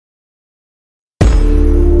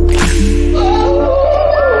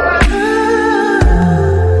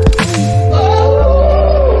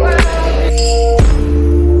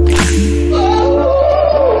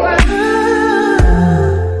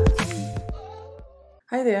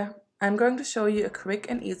Hi there, I'm going to show you a quick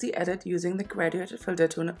and easy edit using the graduated filter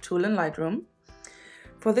tool in Lightroom.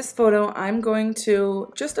 For this photo, I'm going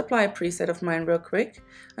to just apply a preset of mine real quick.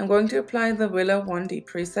 I'm going to apply the Willow 1D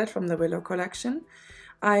preset from the Willow collection.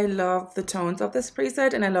 I love the tones of this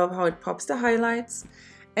preset and I love how it pops the highlights.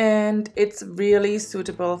 And it's really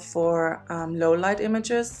suitable for low light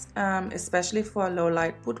images, especially for low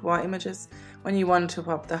light boudoir images when you want to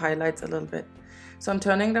pop the highlights a little bit. So I'm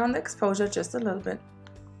turning down the exposure just a little bit.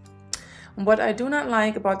 What I do not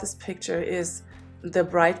like about this picture is the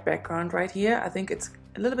bright background right here. I think it's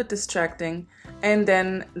a little bit distracting. And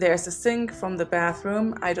then there's a sink from the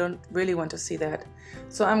bathroom. I don't really want to see that.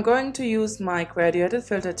 So I'm going to use my graduated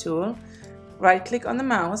filter tool, right click on the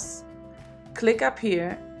mouse, click up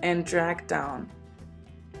here and drag down.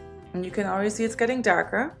 And you can already see it's getting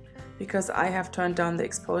darker because I have turned down the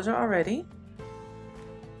exposure already.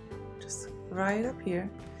 Just right up here.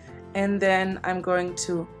 And then I'm going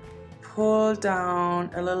to pull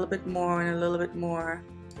down a little bit more and a little bit more,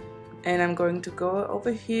 and I'm going to go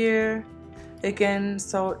over here again,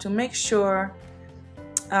 so to make sure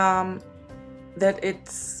that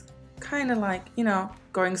it's kind of like, you know,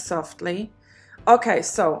 going softly. Okay,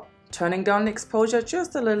 so turning down the exposure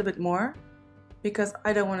just a little bit more because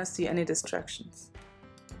I don't want to see any distractions.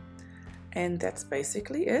 And that's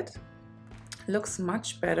basically it. Looks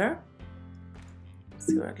much better.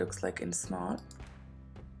 See what it looks like in small.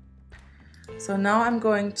 So now I'm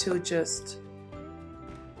going to just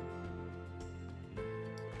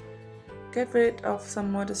get rid of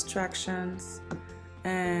some more distractions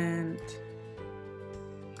and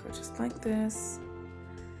go just like this.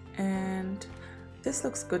 And this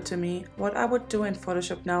looks good to me. What I would do in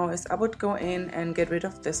Photoshop now is I would go in and get rid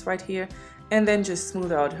of this right here and then just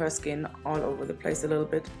smooth out her skin all over the place a little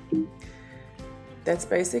bit. That's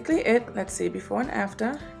basically it. Let's see before and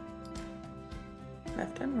after.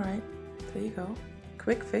 Left and right. There you go.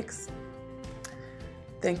 Quick fix.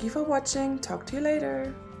 Thank you for watching. Talk to you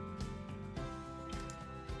later.